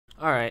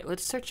Alright,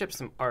 let's search up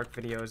some ARK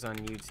videos on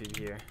YouTube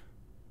here.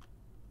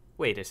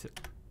 Wait,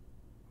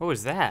 what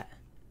was that?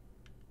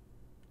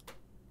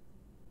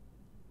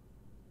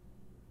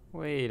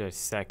 Wait a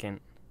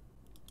second.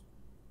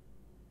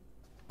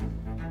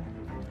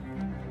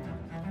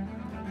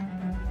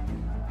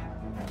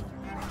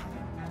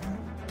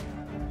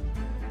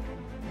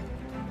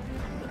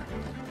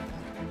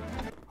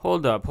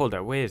 Hold up,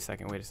 wait a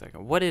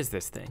second. What is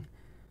this thing?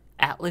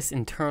 Atlas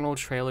Internal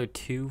Trailer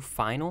 2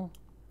 Final?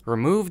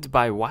 Removed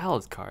by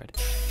Wildcard.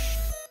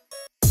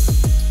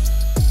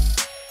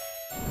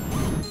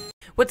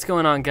 What's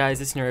going on,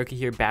 guys? It's Neroku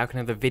here, back with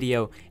another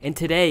video, and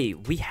today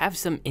we have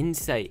some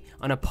insight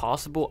on a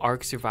possible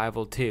ARK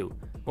Survival 2.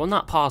 Well,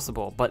 not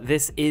possible, but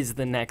this is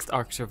the next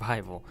ARK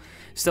Survival.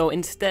 So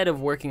instead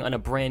of working on a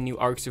brand new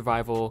ARK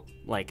Survival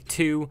like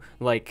 2,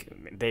 like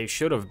they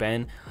should have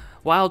been,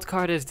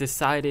 Wildcard has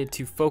decided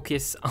to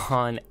focus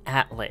on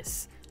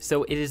Atlas.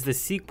 So it is the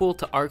sequel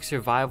to ARK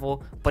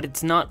Survival, but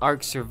it's not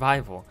ARK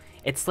Survival.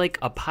 It's like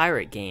a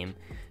pirate game.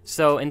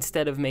 So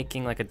instead of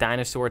making like a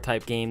dinosaur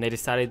type game, they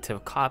decided to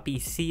copy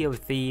Sea of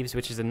Thieves,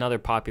 which is another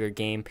popular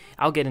game.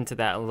 I'll get into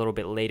that a little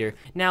bit later.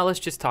 Now let's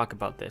just talk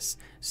about this.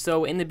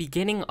 So in the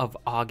beginning of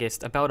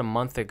August, about a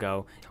month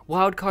ago,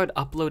 Wildcard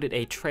uploaded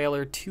a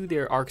trailer to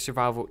their ARK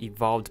Survival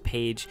Evolved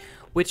page,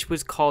 which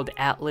was called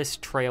Atlas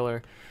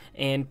Trailer.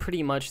 And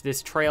pretty much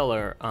this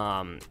trailer,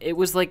 it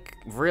was like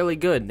really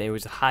good. There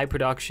was high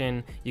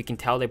production. You can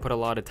tell they put a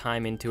lot of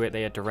time into it.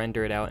 They had to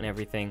render it out and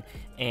everything,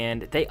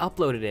 and they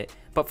uploaded it.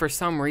 But for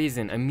some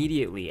reason,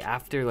 immediately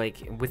after,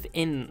 like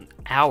within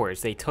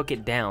hours, they took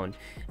it down,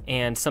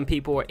 and some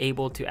people were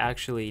able to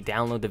actually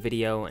download the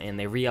video and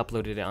they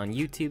re-uploaded it on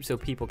YouTube so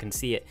people can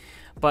see it.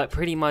 But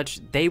pretty much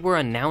they were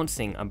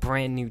announcing a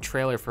brand new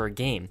trailer for a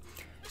game.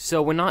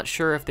 So we're not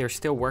sure if they're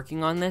still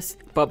working on this,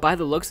 but by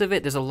the looks of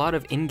it, there's a lot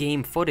of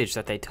in-game footage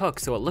that they took,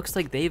 so it looks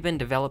like they've been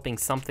developing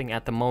something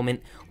at the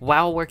moment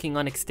while working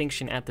on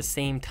Extinction at the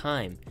same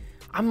time.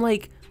 I'm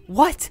like,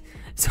 what?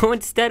 So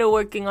instead of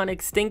working on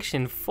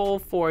Extinction full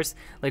force,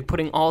 like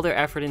putting all their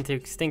effort into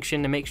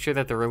Extinction to make sure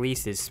that the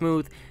release is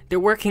smooth, they're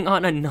working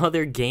on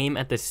another game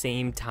at the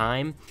same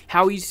time?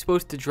 How are you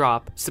supposed to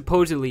drop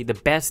supposedly the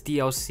best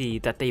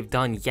DLC that they've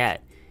done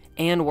yet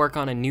and work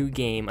on a new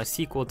game, a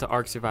sequel to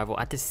ARK Survival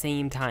at the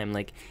same time?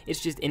 Like, it's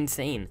just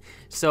insane.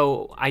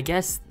 So I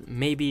guess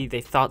maybe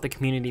they thought the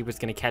community was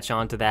going to catch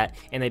on to that,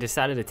 and they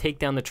decided to take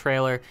down the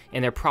trailer,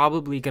 and they're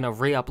probably going to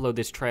re-upload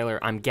this trailer,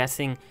 I'm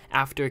guessing,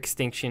 after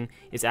Extinction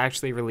is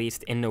actually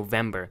released in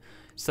November.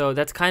 So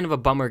that's kind of a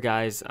bummer,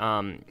 guys.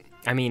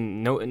 I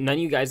mean, none of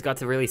you guys got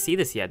to really see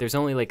this yet. There's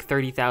only like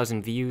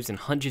 30,000 views and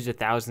hundreds of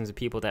thousands of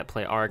people that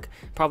play ARK,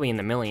 probably in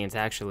the millions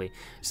actually.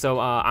 So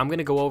I'm going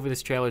to go over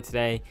this trailer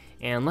today,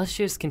 and let's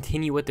just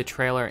continue with the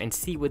trailer and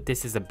see what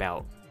this is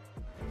about.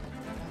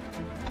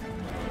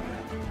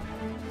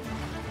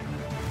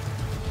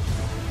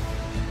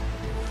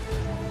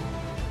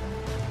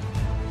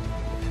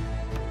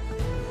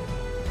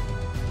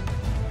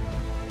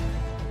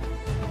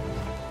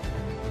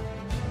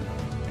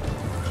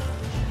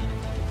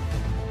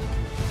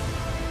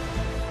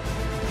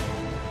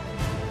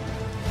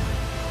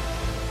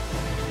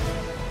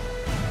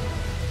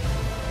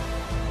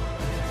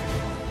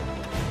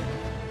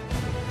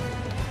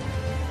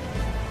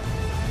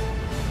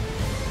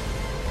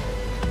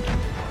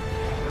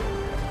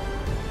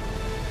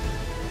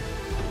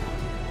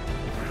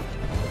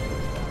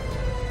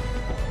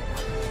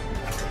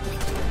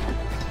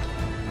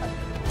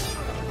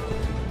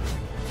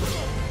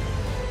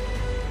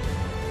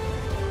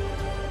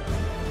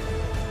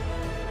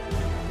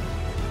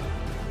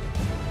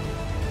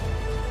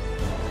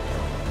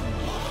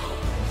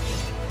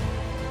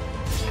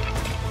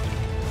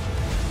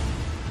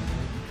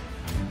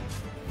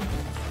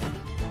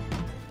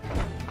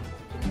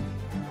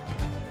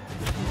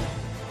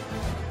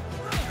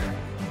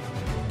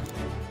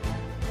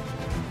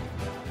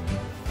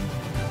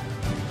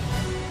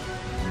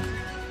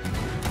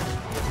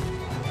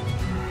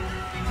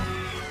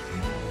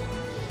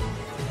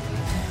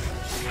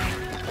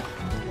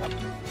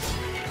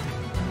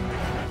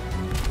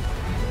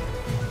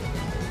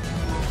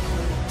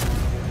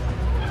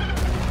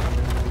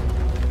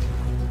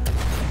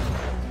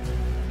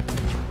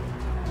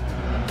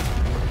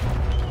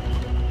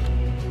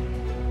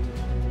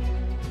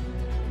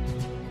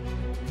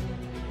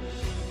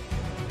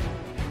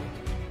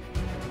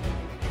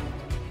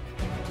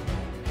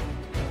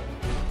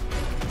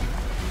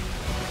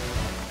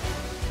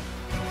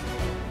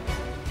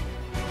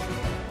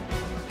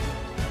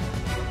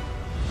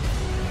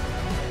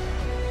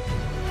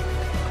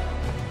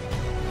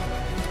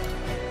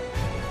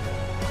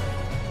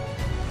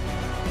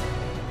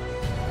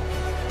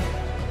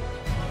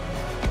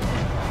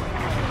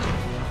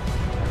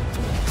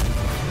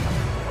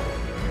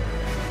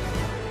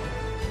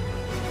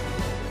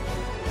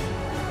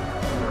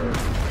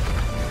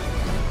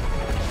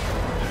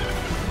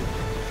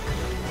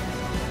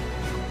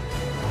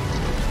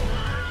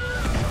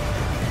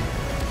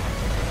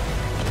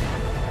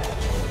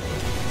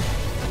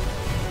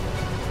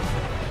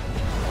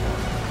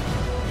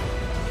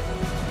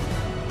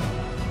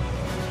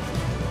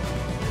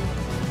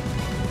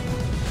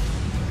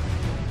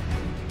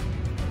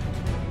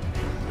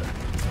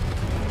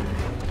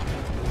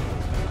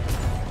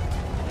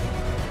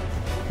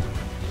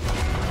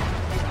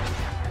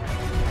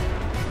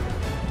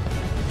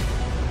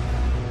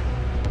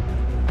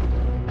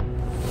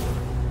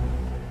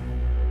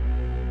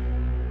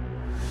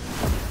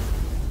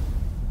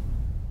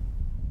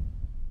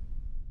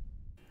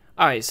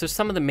 Alright, so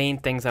some of the main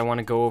things I want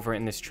to go over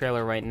in this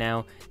trailer right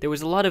now. There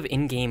was a lot of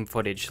in-game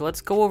footage, so let's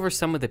go over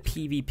some of the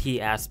PvP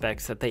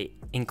aspects that they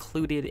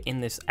included in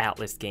this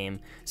Atlas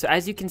game. So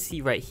as you can see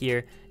right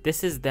here,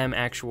 this is them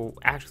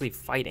actually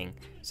fighting.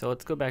 So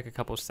let's go back a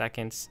couple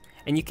seconds,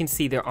 and you can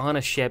see they're on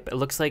a ship. It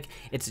looks like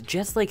it's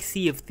just like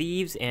Sea of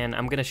Thieves, and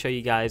I'm going to show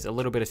you guys a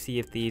little bit of Sea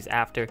of Thieves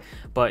after,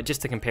 but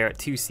just to compare it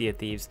to Sea of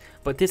Thieves.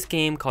 But this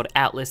game called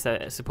Atlas,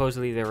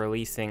 supposedly they're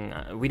releasing,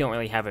 we don't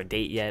really have a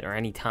date yet or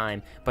any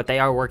time, but they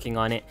are working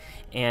on it,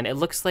 and it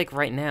looks like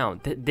right now,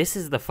 this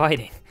is the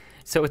fighting.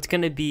 So it's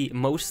going to be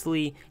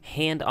mostly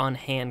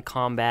hand-on-hand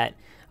combat,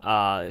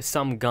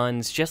 some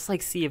guns, just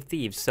like Sea of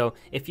Thieves. So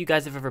if you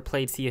guys have ever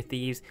played Sea of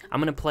Thieves, I'm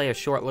going to play a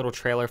short little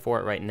trailer for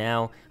it right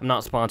now. I'm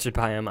not sponsored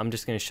by them, I'm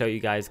just going to show you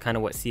guys kind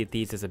of what Sea of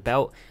Thieves is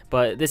about,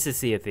 but this is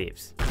Sea of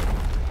Thieves.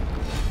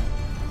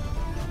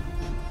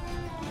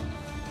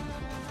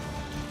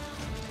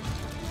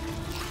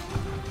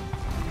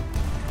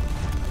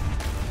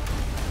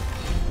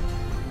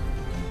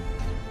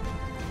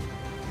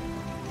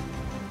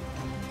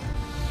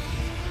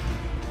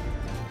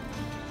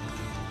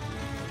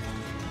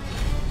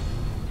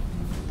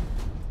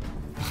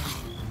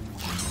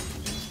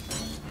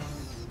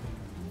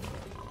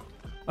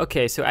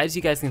 Okay, so as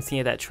you guys can see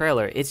in that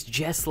trailer, it's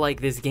just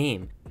like this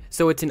game.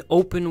 So it's an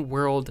open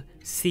world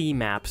sea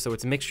map, so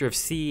it's a mixture of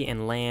sea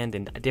and land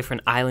and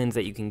different islands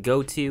that you can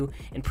go to,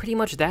 and pretty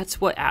much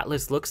that's what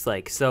Atlas looks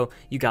like. So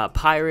you got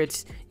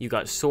pirates, you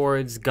got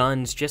swords,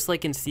 guns, just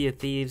like in Sea of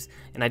Thieves,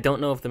 and I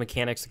don't know if the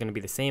mechanics are going to be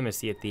the same as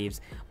Sea of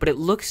Thieves, but it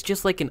looks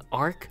just like an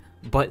ARK,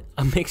 but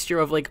a mixture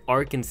of like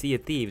ARK and Sea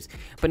of Thieves.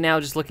 But now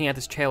just looking at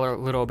this trailer a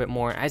little bit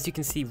more, as you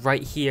can see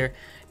right here,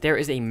 there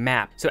is a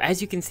map. So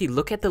as you can see,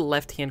 look at the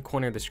left hand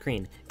corner of the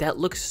screen. That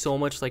looks so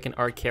much like an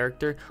ARK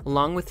character,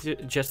 along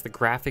with just the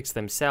graphics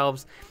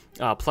themselves,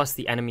 plus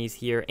the enemies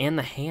here and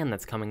the hand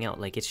that's coming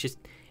out. Like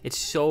it's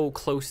so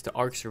close to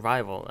ARK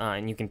Survival,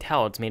 and you can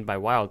tell it's made by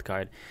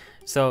Wildcard.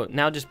 So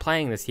now just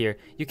playing this here,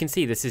 you can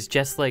see this is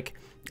just like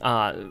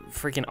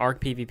freaking ARK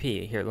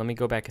PvP. Here, let me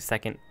go back a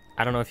second.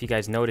 I don't know if you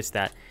guys noticed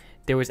that.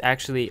 There was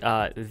actually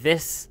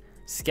this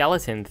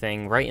skeleton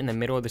thing right in the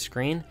middle of the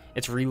screen.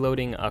 It's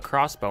reloading a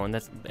crossbow, and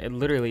it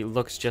literally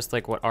looks just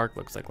like what ARK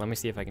looks like. Let me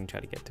see if I can try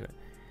to get to it.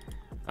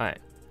 Alright,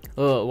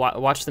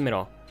 watch the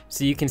middle.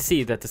 So you can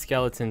see that the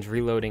skeleton's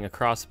reloading a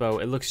crossbow.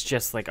 It looks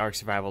just like ARK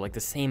Survival, like the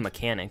same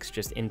mechanics,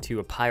 just into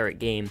a pirate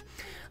game.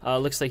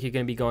 Looks like you're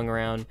going to be going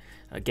around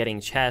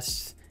getting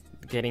chests,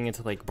 getting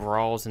into like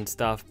brawls and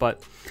stuff,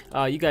 but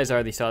you guys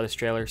already saw this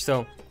trailer,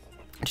 so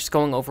just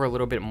going over a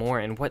little bit more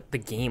and what the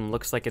game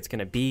looks like it's going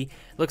to be.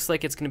 Looks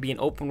like it's going to be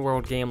an open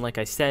world game, like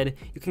I said.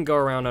 You can go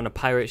around on a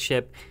pirate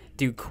ship,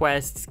 do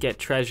quests, get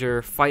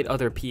treasure, fight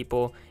other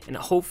people, and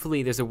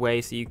hopefully there's a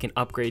way so you can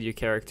upgrade your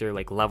character,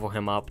 like level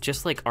him up,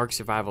 just like ARK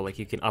Survival, like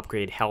you can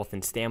upgrade health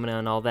and stamina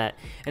and all that.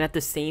 And at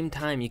the same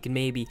time, you can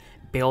maybe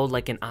build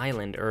like an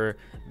island or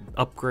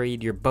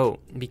upgrade your boat,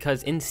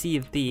 because in Sea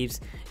of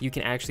Thieves you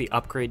can actually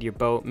upgrade your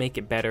boat, make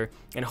it better,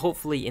 and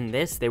hopefully in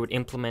this they would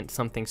implement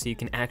something so you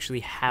can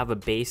actually have a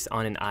base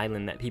on an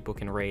island that people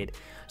can raid.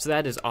 So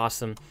that is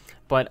awesome.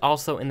 But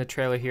also in the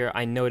trailer here,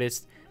 I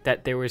noticed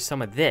that there was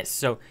some of this,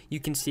 so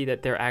you can see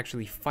that they're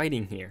actually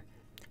fighting here.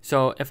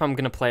 So if I'm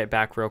gonna play it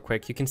back real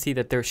quick, you can see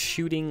that they're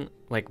shooting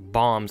like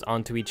bombs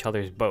onto each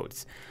other's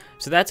boats.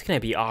 So that's gonna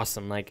be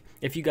awesome. Like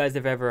if you guys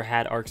have ever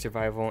had ARK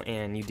Survival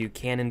and you do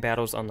cannon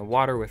battles on the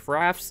water with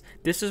rafts,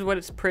 this is what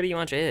it's pretty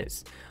much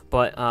is.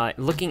 But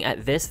looking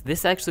at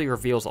this actually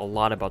reveals a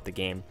lot about the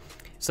game.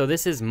 So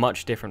this is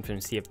much different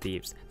from Sea of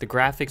Thieves. The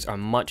graphics are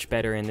much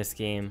better in this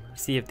game.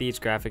 Sea of Thieves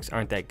graphics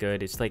aren't that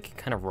good. It's like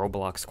kind of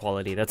Roblox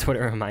quality. That's what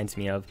it reminds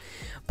me of.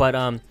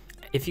 But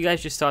if you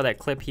guys just saw that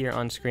clip here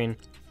on screen,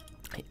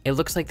 it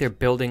looks like they're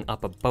building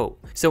up a boat.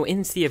 So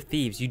in Sea of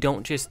Thieves, you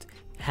don't just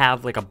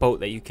have like a boat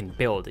that you can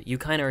build. You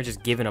kind of are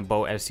just given a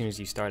boat as soon as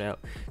you start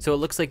out. So it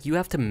looks like you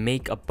have to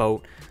make a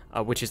boat,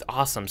 which is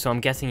awesome. So I'm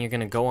guessing you're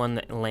going to go on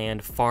the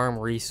land, farm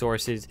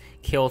resources,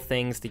 kill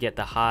things to get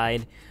the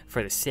hide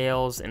for the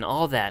sales and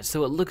all that.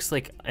 So it looks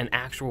like an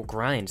actual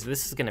grind. So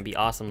this is going to be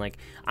awesome. Like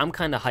I'm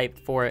kind of hyped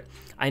for it.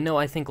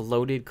 I think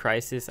Loaded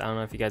Crisis, I don't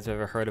know if you guys have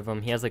ever heard of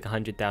him. He has like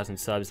 100,000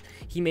 subs.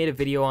 He made a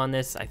video on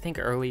this, I think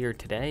earlier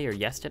today or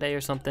yesterday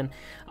or something.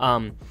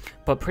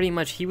 But pretty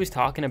much he was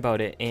talking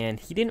about it and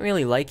he didn't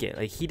really like it.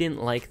 Like he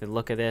didn't like the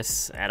look of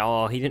this at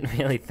all. He didn't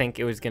really think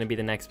it was going to be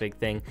the next big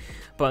thing.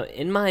 But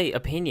in my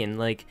opinion,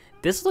 like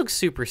this looks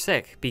super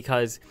sick,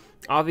 because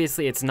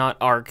obviously it's not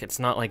ARK, it's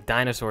not like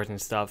dinosaurs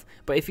and stuff,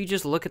 but if you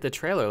just look at the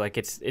trailer, like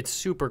it's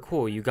super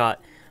cool. You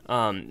got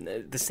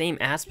the same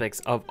aspects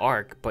of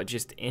ARK, but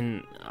just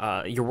in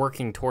you're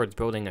working towards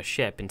building a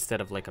ship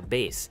instead of like a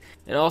base.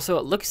 And also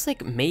it looks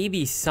like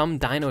maybe some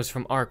dinos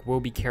from ARK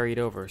will be carried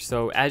over.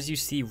 So as you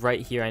see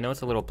right here, I know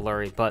it's a little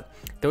blurry, but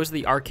those are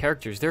the ARK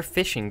characters. They're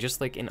fishing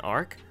just like in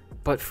ARK,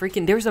 but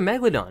freaking there's a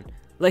Megalodon.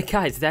 Like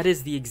guys, that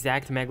is the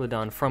exact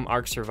Megalodon from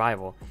ARK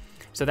Survival.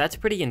 So that's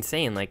pretty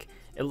insane. Like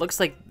it looks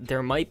like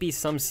there might be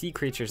some sea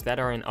creatures that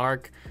are in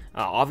ARK.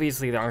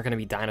 Obviously, there aren't going to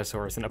be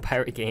dinosaurs in a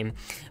pirate game,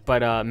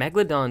 but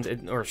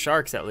megalodons, or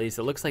sharks at least,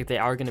 it looks like they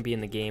are going to be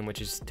in the game,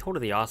 which is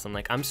totally awesome.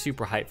 Like, I'm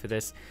super hyped for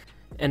this.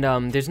 And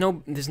there's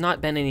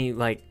not been any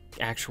like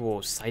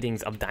actual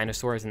sightings of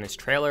dinosaurs in this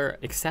trailer,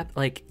 except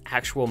like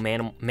actual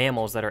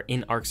mammals that are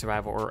in ARK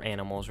Survival, or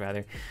animals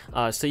rather.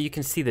 So you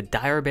can see the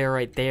dire bear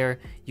right there.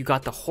 You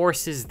got the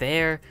horses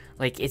there.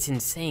 Like, it's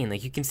insane.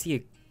 Like, you can see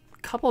a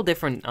couple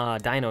different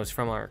dinos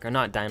from ARK, or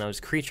not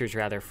dinos, creatures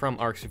rather, from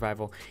ARK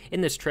Survival in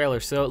this trailer.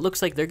 So it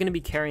looks like they're going to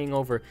be carrying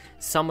over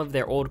some of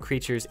their old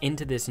creatures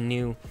into this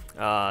new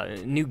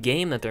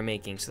game that they're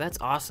making. So that's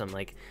awesome.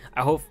 Like,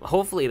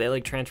 hopefully they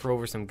like transfer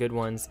over some good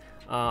ones.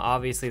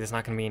 Obviously there's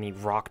not going to be any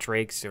rock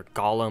drakes or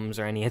golems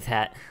or any of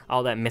that,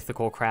 all that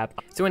mythical crap.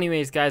 So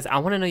anyways, guys, I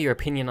want to know your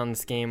opinion on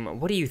this game.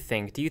 What do you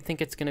think? Do you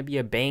think it's going to be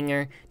a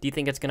banger? Do you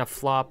think it's going to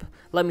flop?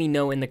 Let me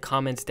know in the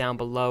comments down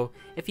below.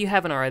 If you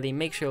haven't already,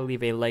 make sure to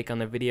leave a like on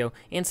the video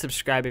and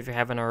subscribe if you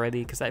haven't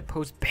already, because I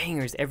post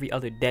bangers every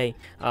other day.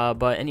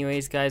 But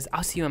anyways, guys,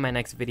 I'll see you in my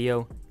next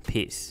video.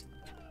 Peace.